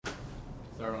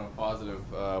Start on a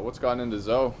positive. What's gotten into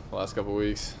Zoe the last couple of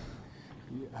weeks?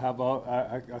 How about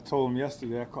I told him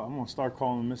yesterday I'm gonna start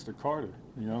calling him Mr. Carter.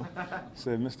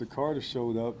 Said Mr. Carter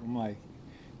showed up. I'm like,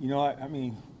 I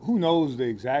mean, who knows the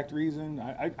exact reason?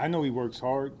 I know he works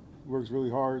hard, works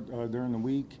really hard during the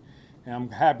week, and I'm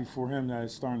happy for him that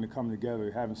it's starting to come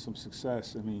together, having some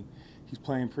success. I mean, he's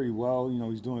playing pretty well.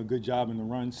 He's doing a good job in the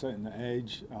run, setting the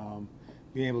edge,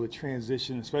 being able to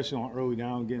transition, especially on early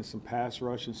down, getting some pass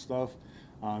rush and stuff.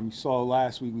 You saw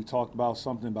last week we talked about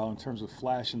something about in terms of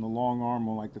flashing the long arm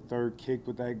on like the third kick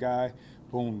with that guy.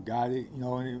 Boom, got it.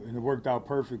 And it worked out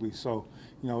perfectly. So,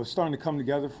 it's starting to come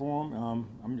together for him.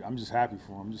 I'm just happy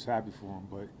for him.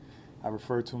 But I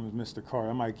refer to him as Mr. Carter.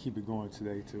 I might keep it going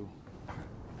today too.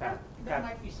 There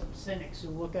might be some cynics who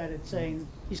look at it saying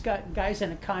he's got guys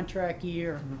in a contract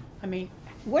year. Mm-hmm. I mean,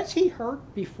 was he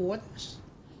hurt before this?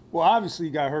 Well, obviously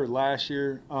he got hurt last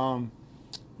year.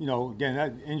 Again,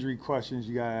 that injury questions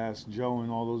you got to ask Joe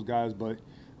and all those guys. But,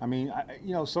 I mean,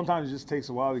 sometimes it just takes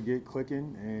a while to get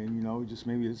clicking. And, just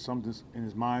maybe it's something in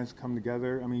his mind's come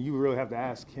together. I mean, you really have to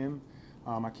ask him.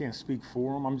 I can't speak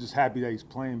for him. I'm just happy that he's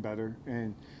playing better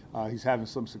and he's having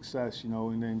some success,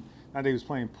 And then not that he was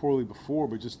playing poorly before,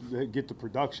 but just to get the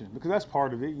production. Because that's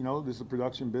part of it, This is a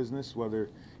production business,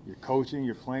 whether you're coaching,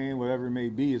 you're playing, whatever it may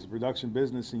be. It's a production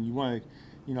business, and you want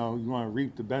to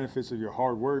reap the benefits of your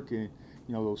hard work and,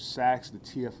 those sacks, the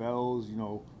TFLs,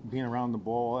 being around the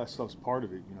ball, all that stuff's part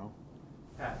of it,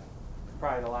 Pat,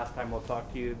 probably the last time we'll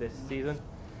talk to you this season.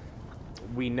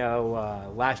 We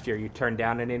know last year you turned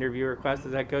down an interview request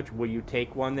as head coach. Will you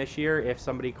take one this year if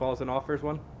somebody calls and offers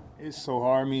one? It's so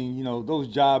hard. I mean, those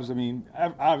jobs, I mean,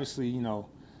 obviously, not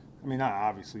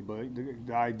obviously, but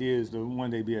the idea is to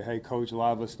one day be a head coach. A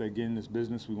lot of us that get in this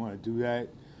business, we want to do that.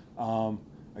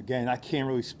 Again, I can't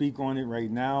really speak on it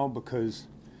right now because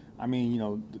I mean,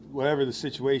 whatever the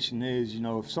situation is,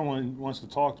 if someone wants to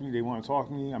talk to me, they want to talk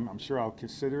to me, I'm sure I'll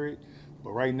consider it.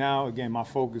 But right now, again, my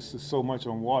focus is so much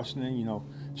on Washington,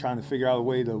 trying to figure out a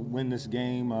way to win this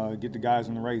game, get the guys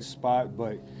in the right spot.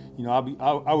 But,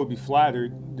 I would be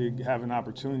flattered to have an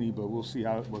opportunity, but we'll see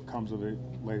what comes of it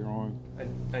later on.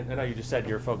 I know you just said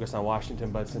you're focused on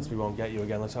Washington, but since we won't get you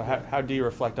again, so how do you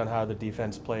reflect on how the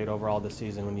defense played overall this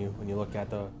season when you look at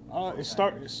the? It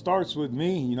starts with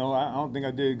me. I don't think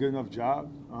I did a good enough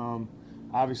job.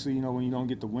 Obviously, when you don't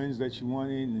get the wins that you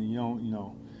wanted, and you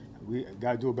don't, we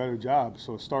got to do a better job.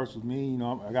 So it starts with me.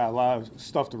 I got a lot of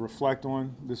stuff to reflect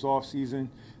on this offseason.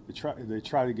 To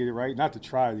try to get it right, not to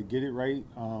try to get it right.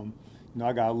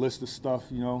 I got a list of stuff,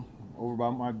 over by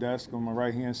my desk on my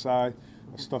right-hand side,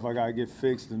 stuff I got to get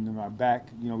fixed. And then my back,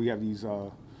 we have these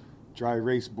dry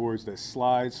erase boards that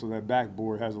slide, so that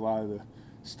backboard has a lot of the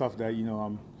stuff that,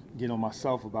 I'm getting on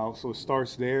myself about. So it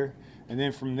starts there. And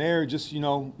then from there, just,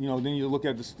 then you look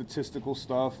at the statistical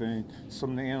stuff and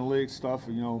some of the analytics stuff,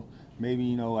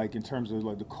 maybe, like in terms of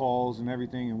like the calls and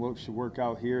everything and what should work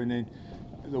out here. And then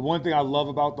the one thing I love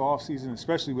about the offseason,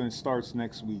 especially when it starts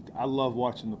next week, I love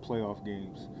watching the playoff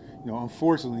games.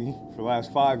 Unfortunately, for the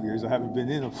last 5 years, I haven't been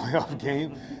in a playoff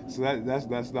game, so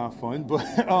that's not fun. But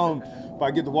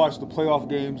I get to watch the playoff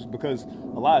games because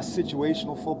a lot of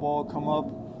situational football come up,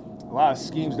 a lot of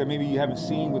schemes that maybe you haven't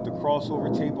seen with the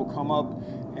crossover tape will come up,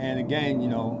 and again,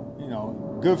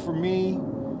 good for me.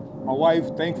 My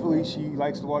wife, thankfully, she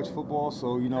likes to watch football,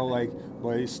 so,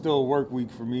 but it's still a work week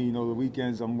for me. The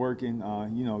weekends I'm working.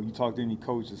 You talk to any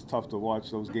coach, it's tough to watch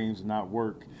those games and not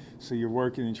work. So you're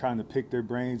working and trying to pick their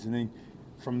brains, and then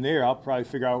from there, I'll probably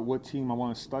figure out what team I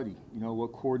want to study,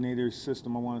 what coordinator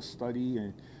system I want to study,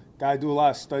 and got to do a lot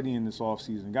of studying this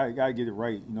offseason. Got to get it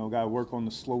right, got to work on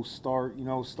the slow start,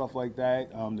 stuff like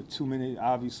that. The 2-minute,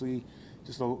 obviously,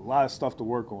 just a lot of stuff to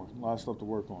work on,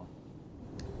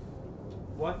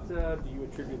 What do you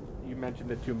attribute? You mentioned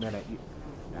the 2-minute.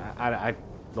 I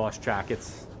lost track.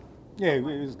 Yeah, it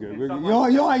was good. You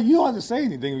don't have to say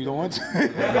anything if you don't want to.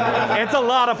 It's a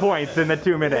lot of points in the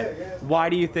 2-minute. Why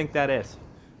do you think that is?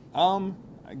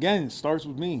 Again, it starts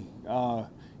with me.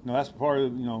 That's part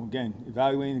of, again,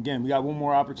 evaluating. Again, we got one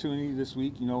more opportunity this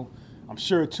week. I'm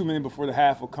sure a 2-minute before the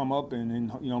half will come up, and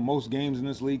then, most games in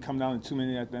this league come down to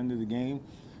 2-minute at the end of the game.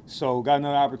 So got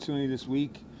another opportunity this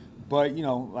week. But,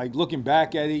 like looking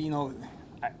back at it,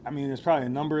 I mean, there's probably a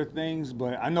number of things,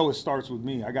 but I know it starts with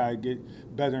me. I got to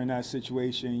get better in that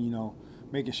situation,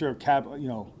 making sure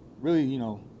really,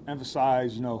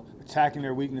 emphasize, attacking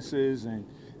their weaknesses and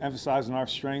emphasizing our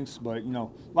strengths. But, a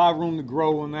lot of room to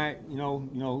grow on that,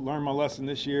 learn my lesson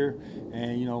this year,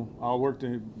 and, I'll work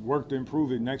to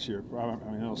improve it next year. I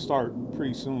mean, it'll start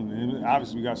pretty soon. And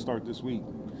obviously we got to start this week.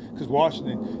 because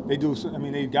Washington, they do. I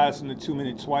mean, they got us in the 2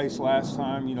 minute twice last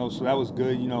time, you know, so that was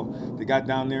good. You know, they got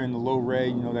down there in the low red,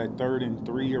 you know, that 3rd and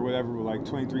 3 or whatever, with like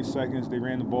 23 seconds. They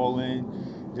ran the ball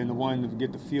in. Then the one to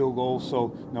get the field goal.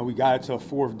 So, you know, we got it to a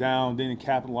 4th down, didn't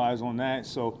capitalize on that.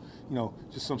 So, you know,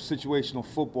 just some situational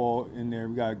football in there.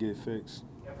 We got to get it fixed.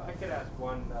 If I could ask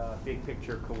one big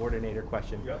picture coordinator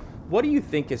question. Yep. What do you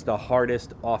think is the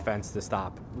hardest offense to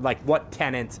stop? Like what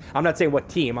tenants? I'm not saying what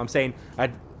team. I'm saying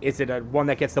is it one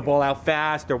that gets the ball out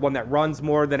fast or one that runs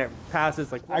more than it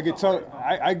passes? Like I could tell.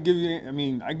 I give you. I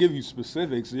mean, I give you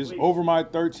specifics. Just over my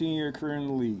 13-year career in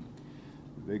the league,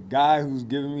 the guy who's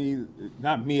giving me,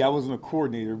 not me, I wasn't a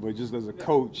coordinator, but just as a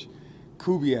coach,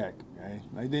 Kubiak, right?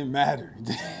 It didn't matter.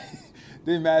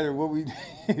 Didn't matter what we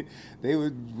did. They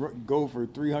would go for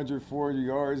 300, 400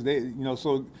 yards. They, you know,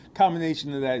 so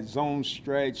combination of that zone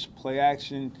stretch, play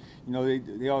action, you know,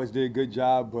 they always did a good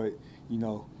job, but, you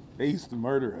know, they used to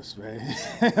murder us, man.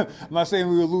 I'm not saying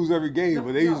we would lose every game,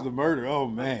 but they used to murder. Oh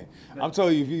man, I'm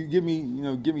telling you, if you give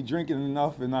me drinking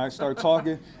enough and I start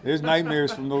talking, there's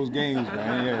nightmares from those games,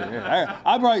 man. Yeah.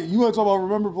 I probably, you want to talk about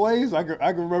remember plays? I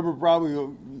can remember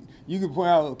probably. You can point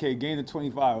out, okay, gain of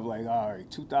 25. Like, all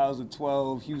right,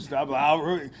 2012 Houston.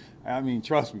 I mean,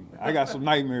 trust me, I got some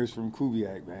nightmares from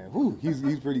Kubiak, man. Whew,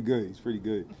 he's pretty good. He's pretty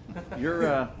good.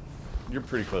 You're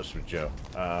pretty close with Joe.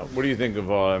 What do you think of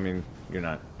all? I mean, you're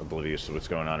not oblivious to what's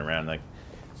going on around. Like,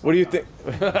 what do you think?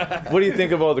 What do you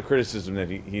think of all the criticism that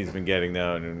he's been getting,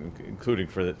 though, and including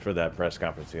for that press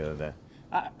conference the other day?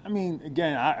 I mean,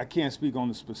 again, I can't speak on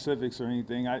the specifics or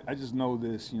anything. I just know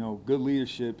this, you know, good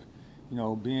leadership, you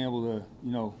know, being able to,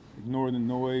 you know, ignore the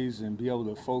noise and be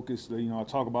able to focus. You know, I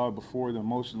talked about it before, the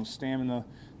emotional stamina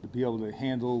to be able to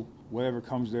handle whatever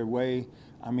comes their way.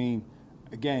 I mean,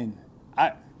 again,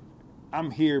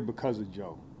 I'm here because of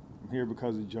Joe. I'm here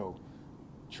because of Joe.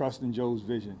 Trust in Joe's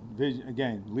vision. Vision,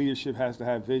 again, leadership has to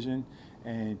have vision,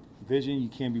 and vision, you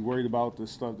can't be worried about the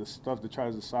stuff that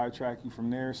tries to sidetrack you from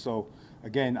there. So,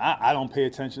 again, I don't pay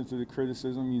attention to the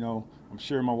criticism. You know, I'm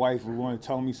sure my wife would want to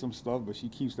tell me some stuff, but she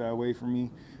keeps that away from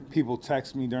me. People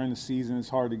text me during the season. It's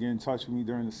hard to get in touch with me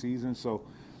during the season, so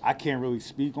I can't really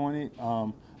speak on it.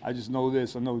 I just know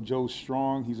this. I know Joe's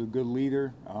strong. He's a good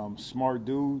leader, smart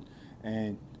dude,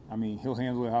 and I mean, he'll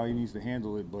handle it how he needs to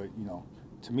handle it. But, you know,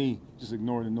 to me, just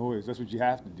ignore the noise. That's what you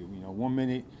have to do. You know, 1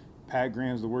 minute, Pat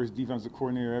Graham's the worst defensive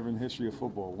coordinator ever in the history of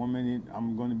football. 1 minute,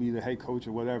 I'm going to be the head coach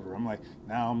or whatever. I'm like,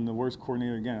 now I'm the worst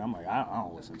coordinator again. I'm like, I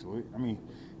don't listen to it. I mean,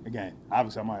 again,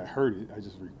 obviously I might have heard it. I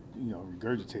just,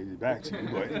 regurgitated it back to you.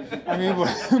 But I mean, but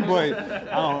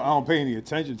I don't pay any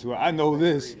attention to it. I know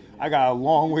this. I got a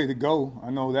long way to go.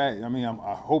 I know that. I mean,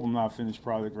 I hope I'm not a finished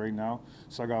product right now.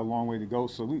 So I got a long way to go.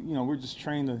 So we're just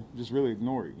trained to just really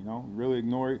ignore it. You know, really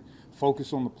ignore it.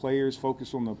 Focus on the players.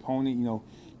 Focus on the opponent. You know,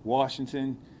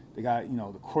 Washington. They got,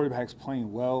 the quarterback's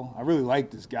playing well. I really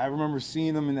like this guy. I remember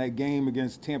seeing him in that game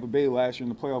against Tampa Bay last year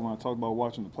in the playoff when I talked about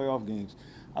watching the playoff games.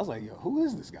 I was like, yo, who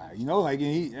is this guy?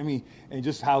 And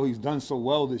just how he's done so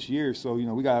well this year. So,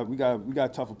 we got a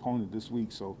tough opponent this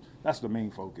week. So that's the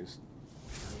main focus.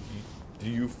 Do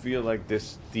you feel like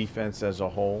this defense as a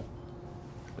whole,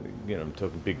 I'm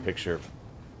talking big picture,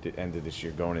 the end of this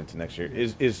year going into next year,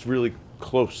 is really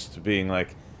close to being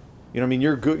like,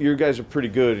 you're good. Your guys are pretty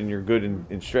good, and you're good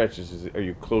in stretches. Are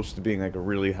you close to being like a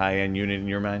really high-end unit in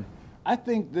your mind? I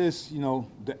think this,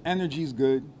 the energy's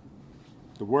good,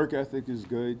 the work ethic is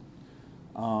good.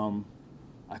 I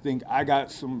think I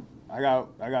got some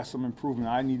improvement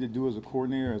I need to do as a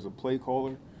coordinator, as a play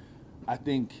caller. I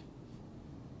think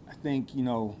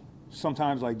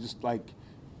sometimes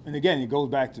and again it goes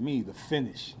back to me, the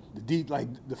finish,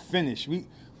 the finish.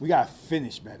 We got to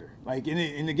finish better.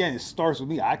 And again, it starts with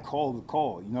me. I call the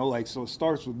call, so it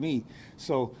starts with me.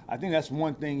 So I think that's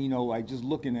one thing, just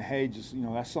looking ahead,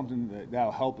 that's something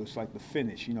that'll help us, the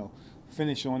finish,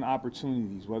 finish on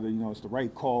opportunities, whether, it's the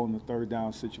right call in the third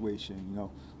down situation,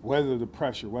 whether the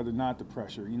pressure, whether not the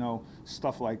pressure,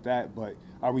 stuff like that. But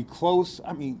are we close?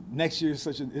 I mean, next year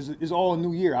is all a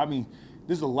new year. I mean,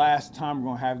 this is the last time we're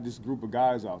going to have this group of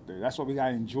guys out there. That's why we got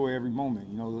to enjoy every moment.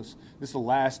 This is the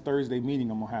last Thursday meeting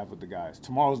I'm going to have with the guys.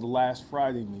 Tomorrow's the last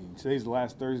Friday meeting. Today's the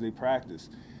last Thursday practice.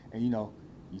 And, you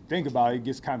think about it, it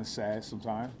gets kind of sad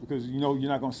sometimes because, you're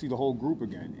not going to see the whole group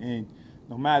again. And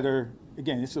no matter,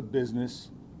 again, it's a business.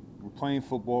 We're playing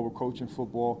football. We're coaching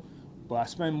football. But I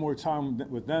spend more time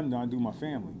with them than I do my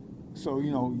family. So,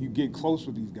 you get close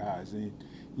with these guys. And,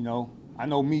 I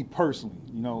know me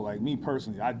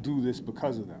personally, I do this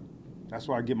because of them. That's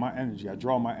where I get my energy. I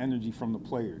draw my energy from the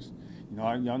players.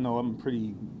 Y'all know I'm a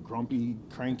pretty grumpy,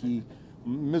 cranky,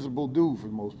 miserable dude for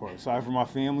the most part, aside from my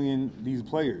family and these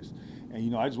players. And, you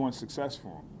know, I just want success for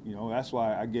him. You know, that's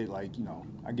why I get, like, you know,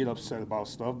 I get upset about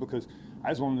stuff because I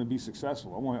just want him to be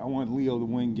successful. I want Leo to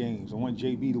win games. I want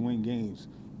JB to win games.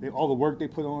 All the work they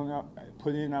put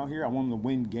in out here, I want them to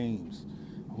win games.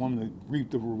 I want them to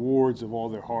reap the rewards of all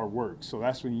their hard work. So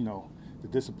that's when, you know, the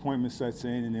disappointment sets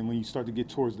in. And then when you start to get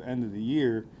towards the end of the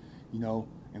year, you know,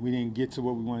 and we didn't get to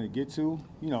what we wanted to get to,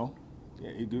 you know,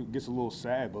 it gets a little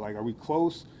sad. But, like, are we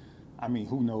close? I mean,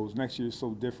 who knows? Next year is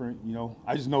so different, you know.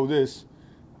 I just know this.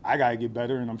 I got to get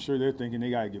better, and I'm sure they're thinking they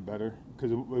got to get better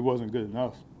because it wasn't good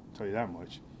enough, I'll tell you that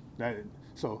much.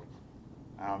 So,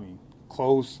 I mean,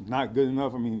 close, not good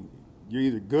enough. I mean, you're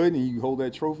either good and you hold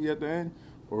that trophy at the end,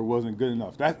 or it wasn't good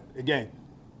enough. That, again,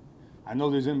 I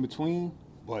know there's in between,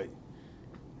 but,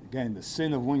 again, the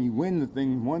sin of when you win the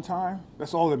thing one time,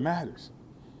 that's all that matters.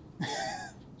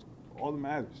 All that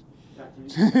matters.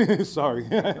 Sorry.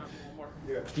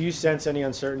 Do you sense any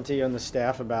uncertainty on the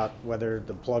staff about whether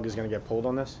the plug is going to get pulled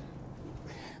on this?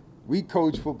 We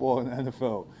coach football in the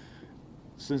NFL.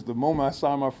 Since the moment I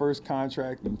signed my first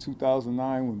contract in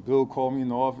 2009, when Bill called me in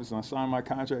the office and I signed my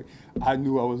contract, I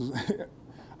knew I was,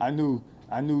 I knew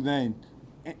then,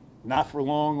 not for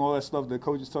long, all that stuff that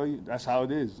coaches tell you, that's how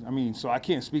it is. I mean, so I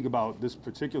can't speak about this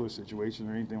particular situation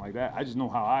or anything like that. I just know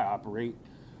how I operate.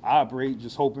 I operate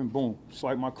just hoping, boom,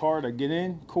 swipe my card, I get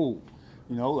in, cool.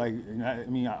 You know, like, I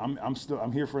mean,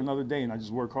 I'm here for another day, and I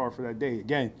just work hard for that day.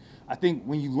 Again, I think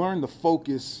when you learn to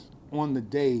focus on the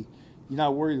day, you're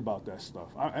not worried about that stuff.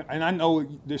 And I know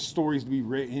there's stories to be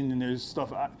written, and there's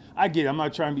stuff. I get it. I'm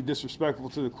not trying to be disrespectful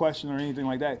to the question or anything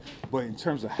like that. But in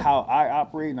terms of how I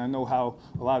operate, and I know how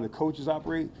a lot of the coaches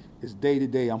operate, it's day to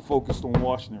day. I'm focused on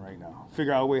Washington right now.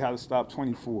 Figure out a way how to stop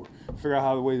 24. Figure out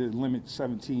how a way to limit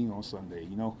 17 on Sunday.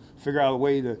 You know, figure out a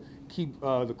way to keep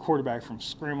the quarterback from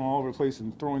scrambling all over the place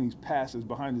and throwing these passes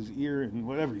behind his ear and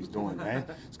whatever he's doing, man.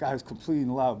 This guy's completing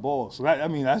a lot of balls. So that, I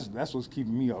mean, that's what's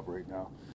keeping me up right now.